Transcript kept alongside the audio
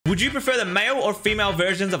Would you prefer the male or female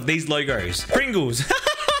versions of these logos? Pringles.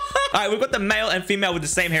 All right, we've got the male and female with the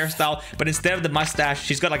same hairstyle, but instead of the mustache,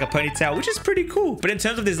 she's got like a ponytail, which is pretty cool. But in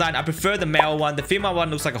terms of design, I prefer the male one. The female one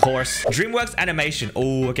looks like a horse. DreamWorks animation.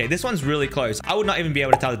 Oh, okay. This one's really close. I would not even be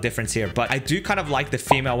able to tell the difference here, but I do kind of like the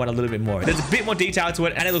female one a little bit more. There's a bit more detail to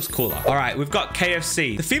it, and it looks cooler. All right, we've got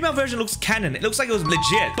KFC. The female version looks canon. It looks like it was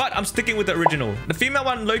legit, but I'm sticking with the original. The female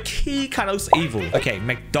one, low-key, kind of looks evil. Okay,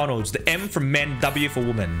 McDonald's. The M for men, W for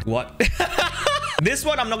woman. What? This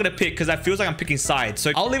one I'm not gonna pick because I feels like I'm picking sides.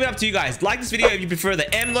 So I'll leave it up to you guys. Like this video if you prefer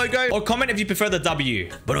the M logo, or comment if you prefer the W.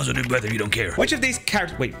 But also do both if you don't care. Which of these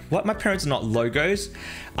characters? Wait, what? My parents are not logos.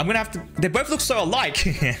 I'm gonna have to. They both look so alike.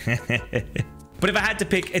 But if I had to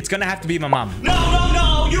pick, it's gonna have to be my mum.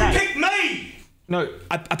 No! You pick me! No,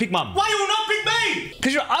 I pick mum. Why you not pick me?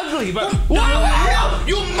 Because you're ugly, but. No,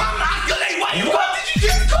 your mum ugly. What did you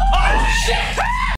just call? Oh shit!